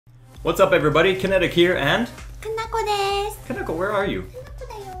What's up, everybody? Kinetic here and Kanako です。 Kanako, where are you? Kanako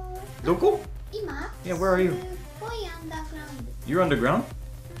だよ。 Doko? 今 Yeah, where are you? すごいアンダーグラウンド。 You're underground?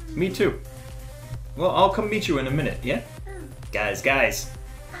 Me too. Well, I'll come meet you in a minute, yeah? Guys,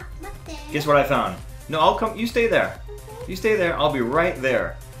 あ、待って。 guess what I found? No, I'll come. You stay there. You stay there. I'll be right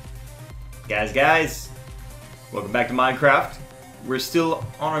there. Guys, welcome back to Minecraft. We're still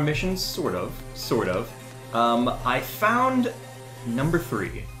on our missions, sort of. I found number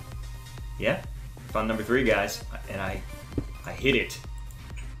 3. Yeah, found number 3, guys, and I hit it.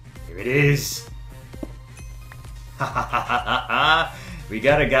 Here it is. Ha ha ha ha ha! We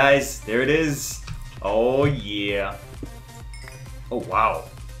got it, guys. There it is. Oh yeah. Oh wow.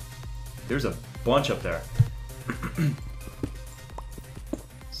 There's a bunch up there.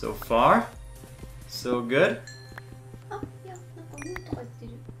 So far, so good. あ、いや、なんかうんとか言って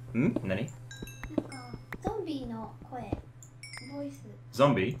る。何？なんかゾンビの声、ボイス。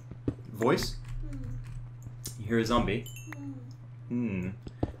 Zombie? Voice? うん。 You hear a zombie? うん。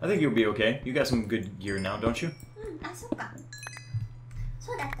 I think you'll be okay. You got some good gear now, don't you? うん、あ、そっか。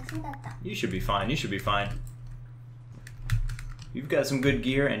そうだった。 You should be fine. You've got some good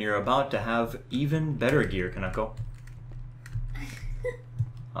gear, and you're about to have even better gear, Kanako.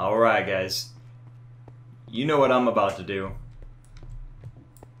 Alright, guys. You know what I'm about to do.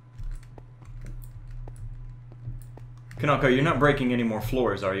 Kanako, you're not breaking any more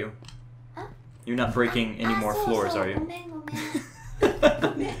floors, are you? Huh? You're not breaking any more floors, are you? ごめん。ご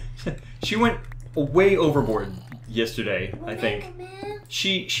めん。 She went way overboard yesterday, I think. ごめん。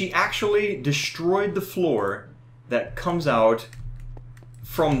 She actually destroyed the floor that comes out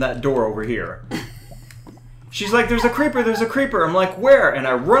from that door over here. She's like, there's a creeper. I'm like, where? And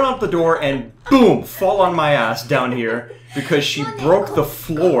I run out the door and boom, fall on my ass down here because she broke the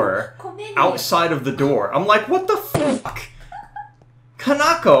floor outside of the door. I'm like, what the fuck?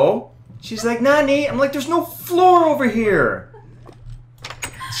 Kanako? She's like, Nani? I'm like, there's no floor over here.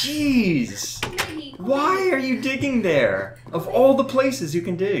 Jeez. Why are you digging there? Of all the places you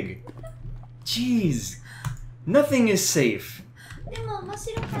can dig. Jeez. Nothing is safe. でも面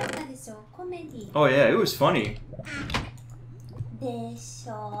白かったでしょ。コメディ Oh yeah, it was funny. でし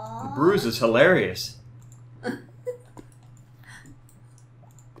ょ。 Bruise is hilarious.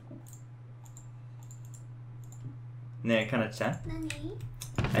 Ne, Kana-chan, 何？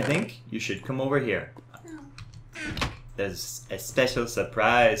 I think you should come over here. うん。 There's a special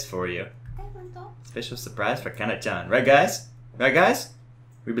surprise for you. 本当？ Special surprise for Kana-chan. Right, guys? Right, guys?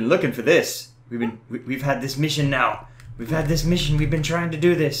 We've been looking for this. We've had this mission now. We've been trying to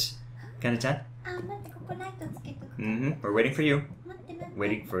do this. Kana-chan? あ、待って、ここライトつけとく。 We're waiting for you. 待って。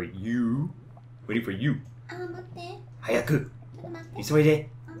 Waiting for you. Waiting for you. あ、待って。 Hayaku. ちょっと待って。 Isoide.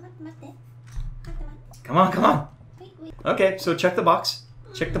 あ、待って。 Come on, come on. Wait. Okay, so check the box.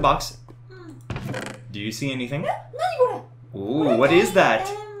 Check the box. うん。 Do you see anything? 何これ？ Ooh, what is that?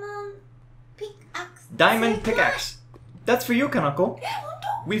 Diamond pickaxe. Diamond pickaxe. That's for you, Kanako. え、本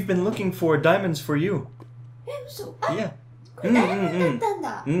当？ We've been looking for diamonds for you. え、嘘。あ、 Yeah. これダイヤモンドだったん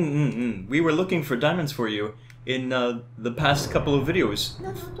だ。 We were looking for diamonds for you in the past couple of videos.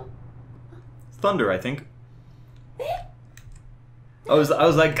 なんで本当？ Thunder, I think. I was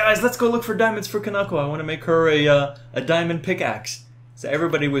like, guys, let's go look for diamonds for Kanako. I want to make her a diamond pickaxe. So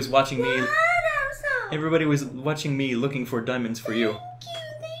everybody was watching me. あら、嘘。 Everybody was watching me looking for diamonds for you.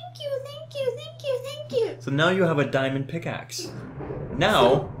 Thank you. So now you have a diamond pickaxe.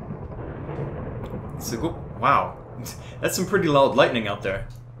 Now, wow, that's some pretty loud lightning out there.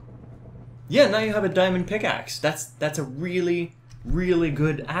 Yeah, now you have a diamond pickaxe. That's a really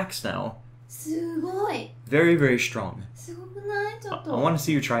good axe now. すごい。 Very, very strong. すごくない？ちょっ I と。want to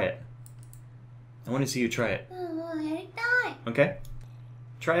see you try it. I want to see you try it. うん、やりたい。 Okay?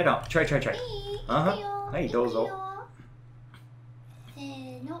 Try it out. Try. いい？Uh-huh. いくよ。はいどうぞ。せ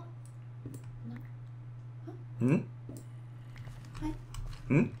ーの。Hmm?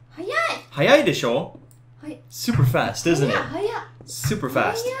 早い。早いでしょ? はい。 Super fast, isn't it? 早い。 Super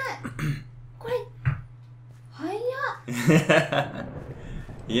早い。 fast. これ。早い。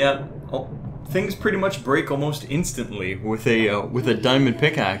 Yeah. Oh, things pretty much break almost instantly with a diamond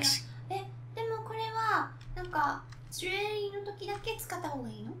pickaxe. え、でもこれはなんかジュエリーの時だけ使った方が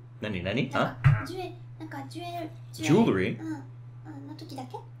いいの？ Nani? なん Huh? かジュエリー Jewelry? うん、の時だ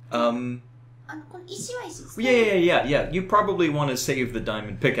け？ この石は石。 Yeah. You probably want to save the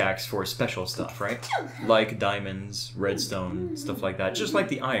diamond pickaxe for special stuff, right? Like diamonds, redstone, stuff like that. Just like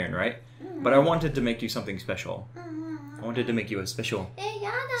the iron, right? But I wanted to make you something special. I wanted to make you a special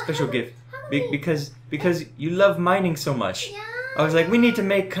やだ。 special gift because you love mining so much. いや I was like, we need to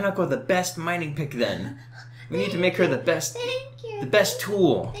make Kanako the best mining pick then. We need to make her the best Thank you.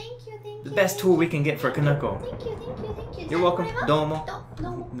 tool. Thank you. The best tool we can get for Kanako. Thank you, thank you, thank you. You're welcome. これは Domo. ど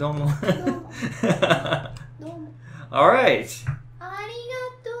うも Domo. どうも Alright. あり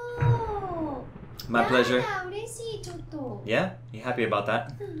がとう My pleasure. やだ嬉しいちょっと Yeah? You happy about that?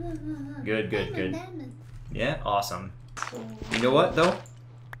 うんうんうんうん Good, good, good. ダイヤモンド Yeah? Awesome. You know what though?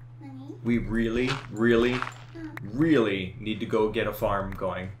 何 We really, really, really need to go get a farm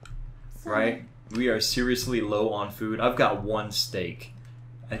going. そう Right? We are seriously low on food. I've got one steak.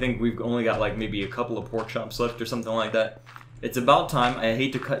 I think we've only got like maybe a couple of pork chops left or something like that. It's about time. I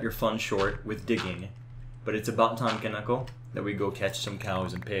hate to cut your fun short with digging, but it's about time, Kanako, that we go catch some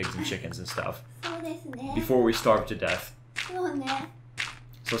cows and pigs and chickens and stuff そうですね before we starve to death. そうね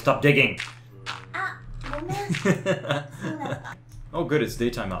So stop digging. あごめんそうだった Oh, good. It's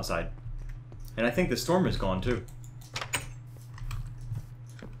daytime outside. And I think the storm is gone too.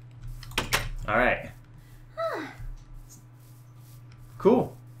 All right.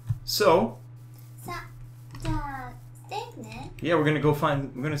 Cool. So, さじゃあステーキね yeah, we're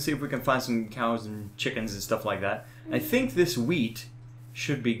gonna see if we can find some cows and chickens and stuff like that. I think this wheat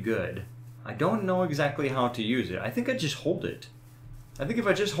should be good. I don't know exactly how to use it. I think I just hold it. I think if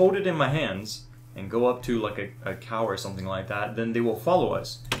I just hold it in my hands and go up to like a cow or something like that, then they will follow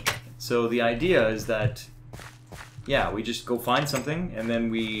us. So the idea is that, yeah, we just go find something and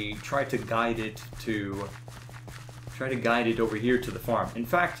then we try to guide it over here to the farm. In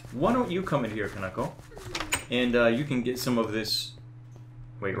fact, why don't you come in here, Kanako? And you can get some of this...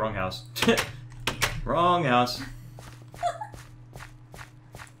 Wait, wrong house. Wrong house.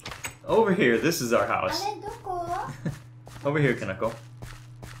 Over here, this is our あ house. れどこ Over here, Kanako.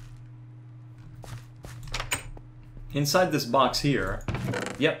 Inside this box here,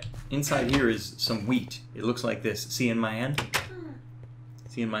 yep, inside here is some wheat. It looks like this. See in my hand?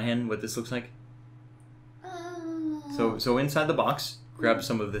 See in my hand what this looks like? うん So inside the box, grab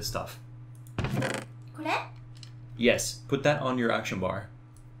some of this stuff. これ Yes, put that on your action bar.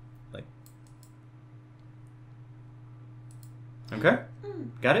 Like. Okay? う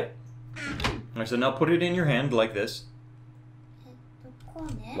ん Got it? Alright, so now put it in your hand like this. こ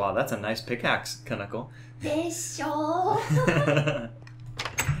うね Wow, that's a nice pickaxe, Kanako. でしょ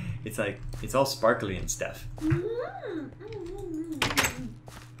It's like, it's all sparkly and stuff. うんうんうんうん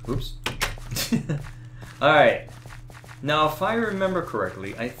うん Oops. Alright. Now, if I remember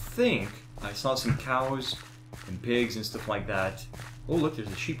correctly, I think I saw some cows and pigs and stuff like that. Oh, look, there's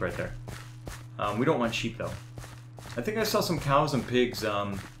a sheep right there. We don't want sheep, though. I think I saw some cows and pigs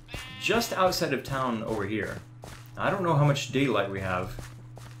just outside of town over here. I don't know how much daylight we have.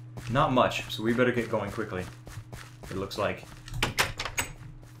 Not much, so we better get going quickly. It looks like.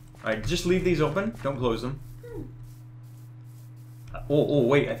 Alright, just leave these open. Don't close them. Oh,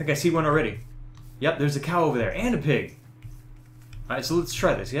 wait, I think I see one already. Yep, there's a cow over there, and a pig. Alright, so let's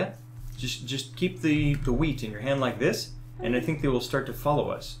try this, yeah? Just keep the wheat in your hand like this, and I think they will start to follow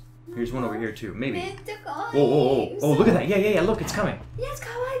us. Here's one over here too, め maybe. っちゃかわいい Whoa, oh, look at that. Yeah, look, it's coming. いやか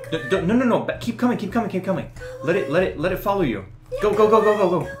わいいかわいい No, but keep coming. Let it follow you. Go. か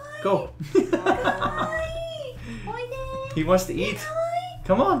わいい おいで He wants to eat.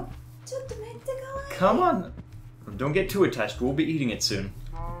 かわいい Come on. ちょっとめっちゃかわいい Come on. Don't get too attached. We'll be eating it soon.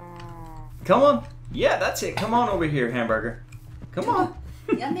 Come on. Yeah, that's it. Come on over here, hamburger. Come on.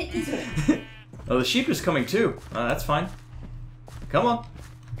 やめてそれ Oh, the sheep is coming too. That's fine. Come on.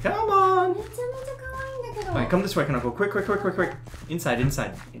 Come on. めちゃめちゃかわいいんだけど Alright, come this way, Kanako. Quick.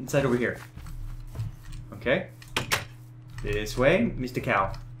 Inside over here. Okay. This way, Mr.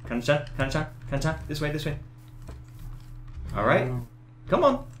 Cow. Kana-chan. This way. Alright. Come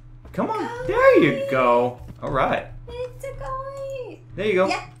on. There you go. Alright. めっちゃかわいい There you go.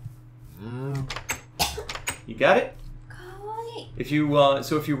 いや You got it? かわいい If you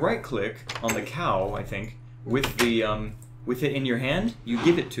if you right click on the cow, I think, with it in your hand, you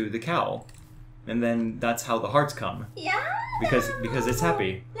give it to the cow. And then that's how the hearts come. やだ Because it's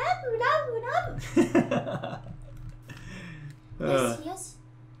happy. ラブよしよし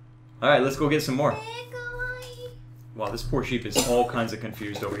Alright, let's go get some more. かわいい Wow, this poor sheep is all kinds of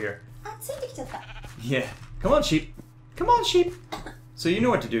confused over here. あついてきちゃった Yeah. Come on, sheep. So you know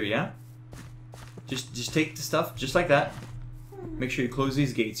what to do, yeah? Just take the stuff, just like that. Make sure you close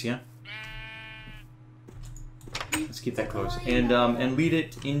these gates, yeah? Let's keep that closed. And lead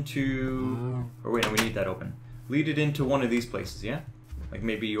it into... Or wait, no, we need that open. Lead it into one of these places, yeah? Like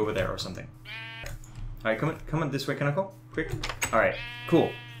maybe over there or something. Alright, come on this way, Kanako. Quick. Alright, cool.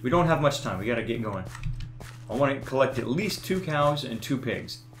 We don't have much time. We gotta get going. I want to collect at least 2 cows and 2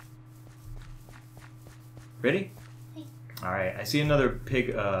 pigs. Ready? Alright, I see another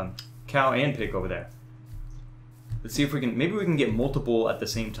pig, cow and pig over there. Let's see if we can... Maybe we can get multiple at the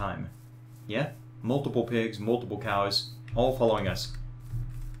same time. Yeah? Multiple pigs, multiple cows, all following us.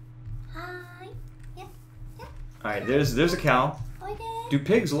 はーい。やっ、やっ。 Alright, there's a cow. おいで。 Do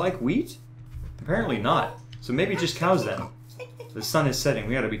pigs like wheat? Apparently not. So maybe just cows then. 来て来て来て。 The sun is setting.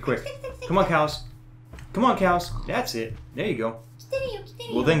 We gotta be quick. Come on, cows. Come on, cows. That's it. There you go. 来てるよ来て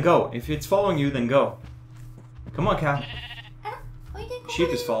るよ。 Well, then go. If it's following you, then go. Come on, cow. あら、おいで。ここ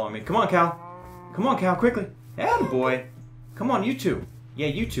Sheep is following me. Come on, cow. Come on, cow, quickly. Attaboy. Come on, you two. Yeah,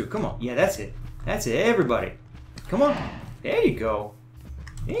 you two. Come on. Yeah, that's it. That's it. Everybody. Come on. There you go.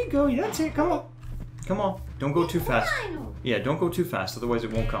 There you go. That's it. Come on. Come on. Don't go too fast. 来ないの。 Yeah, don't go too fast, otherwise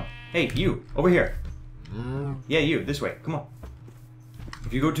it won't come. Hey, you. Over here. Yeah, you. This way. Come on.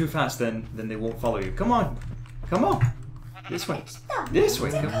 If you go too fast, then they won't follow you. Come on. Come on. This way. 来た。 This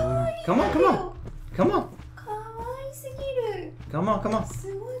way. めっちゃ可愛い Come on, come on. Come on. 可愛すぎる。 Come on, come on.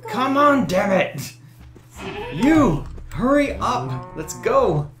 すごい可愛い。 Come on, damn it! すごい可愛い。 You! Hurry up! Let's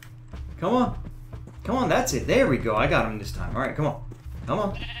go! Come on. Come on, that's it. There we go. I got him this time. Alright, come on. Come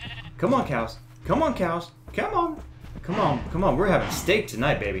on. Come on, cows. Come on, cows. Come on. Come on. Come on. We're having steak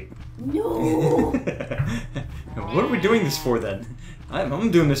tonight, baby. No. What are we doing this for then?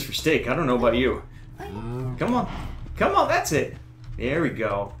 I'm doing this for steak. I don't know about you. Come on. Come on, that's it. There we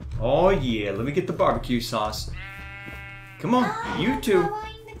go. Oh yeah, let me get the barbecue sauce. Come on, you two.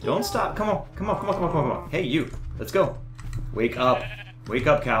 Don't stop. Come on. Come on, come on, come on, come on, come on. Hey, you. Let's go. Wake up. Wake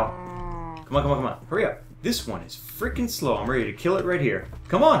up, cow. Come on, come on, come on. Hurry up. This one is freaking slow. I'm ready to kill it right here.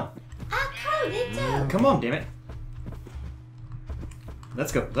 Come on. あ、顔出ちゃう。 Come on, damn it.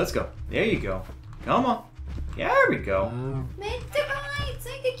 Let's go. Let's go. There you go. Come on. There we go. めっちゃ可愛い。つ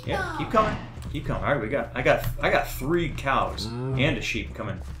いてきた。 Yeah, keep coming. Keep coming. All right, I got 3 cows and a sheep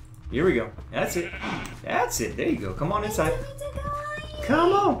coming. Here we go. That's it. That's it. There you go. Come on めちゃ inside. めちゃ可愛い。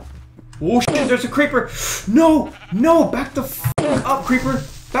 Come on. Oh shit, there's a creeper. No, no, back the f up, creeper.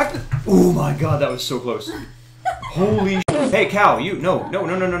 Back the. Oh my god, that was so close. Holy shit. Hey, cow, you. No, no,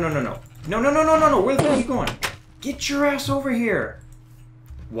 no, no, no, no, no, no. No, no, no, no, no, no. Where the fuck are you going? Get your ass over here.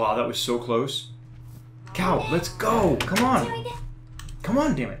 Wow, that was so close. Cow, let's go. Come こっちお on. いで。こ Come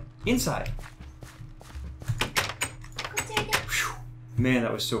on, damn it. Inside. っちおいで。こ Phew. Man,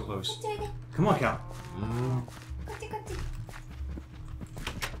 that was so close. っちおいで。 Come on, cow. こっちこっち。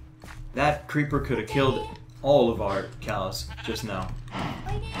 That creeper could have killed all of our cows just now. お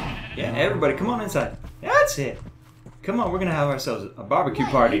いで。 Yeah, everybody, come on inside. That's it. Come on, we're gonna have ourselves a barbecue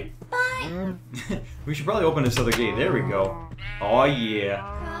party. バイ。 We should probably open this other gate. There we go. Oh yeah.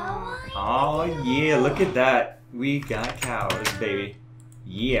 可愛い。 Oh yeah, look at that. We got cows, baby.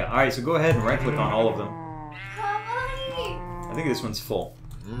 Yeah. Alright, so go ahead and right click on all of them. 可愛い。 I think this one's full.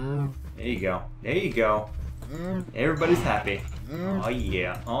 There you go. There you go. Everybody's happy. Oh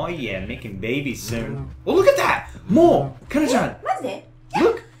yeah. Oh yeah, making babies soon. Oh, look at that! More! Kana-chan! マジで？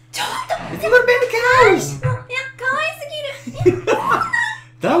 Look! ちょっと。 It's little baby cows! いや、可愛すぎる。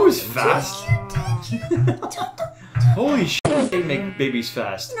 That was fast. ちょっと。 Holy shit, they make babies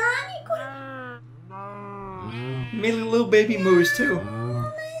fast. なにこれ。 Made little baby moves too. めっ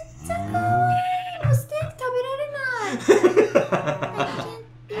ちゃ可愛い。もうステーキ食べられない。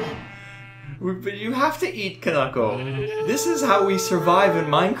But you have to eat, Kanako. This is how we survive in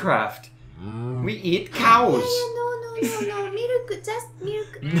Minecraft. We eat いやい cows. や、ノーノーノーノー、ミルク、ジャスミル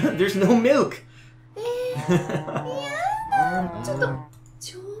ク。There's no milk. いやだ。ちょっと、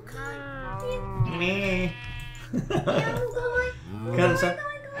超可愛い。Me. いや、もう可愛い。 Kana-chan, 可愛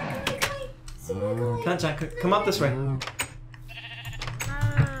い。すごい可愛い。 Kana-chan, come out this way.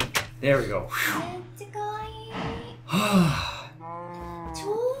 There we go. めっちゃ可愛い。超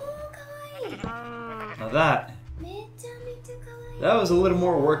可愛い。 Now that めちゃめちゃ可愛い。 that was a little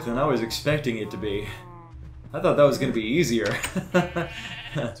more work than I was expecting it to be. I thought that was gonna be easier.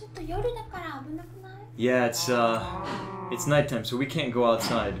 ちょっと夜だから危なくない？ Yeah, it's nighttime, so we can't go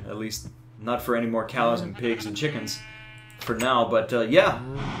outside. At least not for any more cows and pigs and chickens for now. But yeah,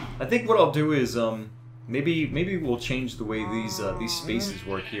 I think what I'll do is maybe we'll change the way these spaces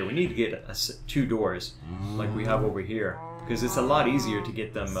work here. We need to get 2 doors like we have over here because it's a lot easier to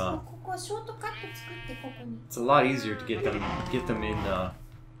get them. そうここショートカット作ってここに。 It's a lot easier to get them in.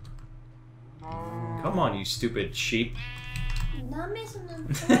 Come on, you stupid sheep! ダメそんなかわ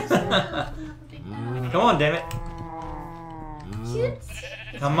いそうなこと言ったら。 Come on, damn it! シュッシ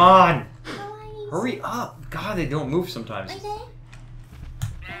ュッ。 Come on! 可愛い。 Hurry up! God, they don't move sometimes. おいで。おい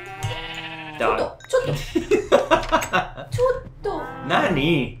で。 Dog. ちょっと。ちょっと。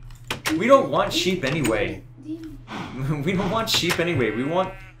 Nani? We don't want sheep anyway. で We don't want sheep anyway.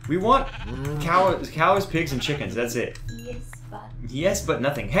 We want cows, pigs, and chickens. That's it. Yes, but. Yes, but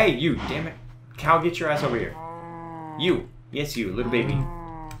nothing. Hey, you! Damn it! Cow, get your ass over here. You! Yes, you, little baby.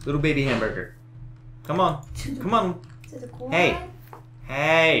 Little baby hamburger. Come on. Come on. ちょっと怖い。 Hey.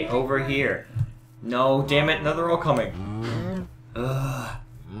 Hey, over here. No, damn it. No, they're all coming. Ugh.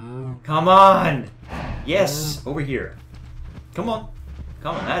 Come on. Yes, over here. Come on.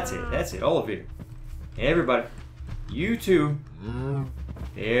 Come on. That's it. That's it. All of you. Everybody. You too.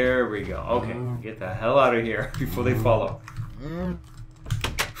 There we go. Okay. Get the hell out of here before they follow.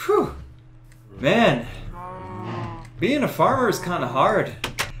 Whew. Man. Being a farmer is kind of hard.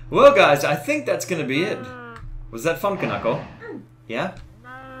 Well, guys, I think that's going to be it. Was that fun, Kanako? Yeah?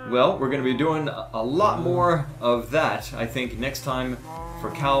 Well, we're going to be doing a lot more of that, I think, next time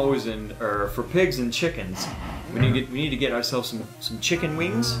for cows and, or for pigs and chickens. We need to get ourselves some chicken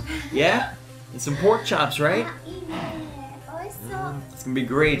wings. Yeah? And some pork chops, right? いいね。美味しそう。 It's going to be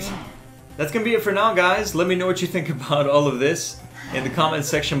great. That's going to be it for now, guys. Let me know what you think about all of this in the comments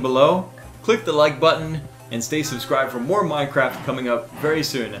section below. Click the like button and stay subscribed for more Minecraft coming up very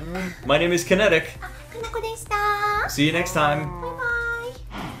soon. My name is Kinetic. かなこでした。 See you next time.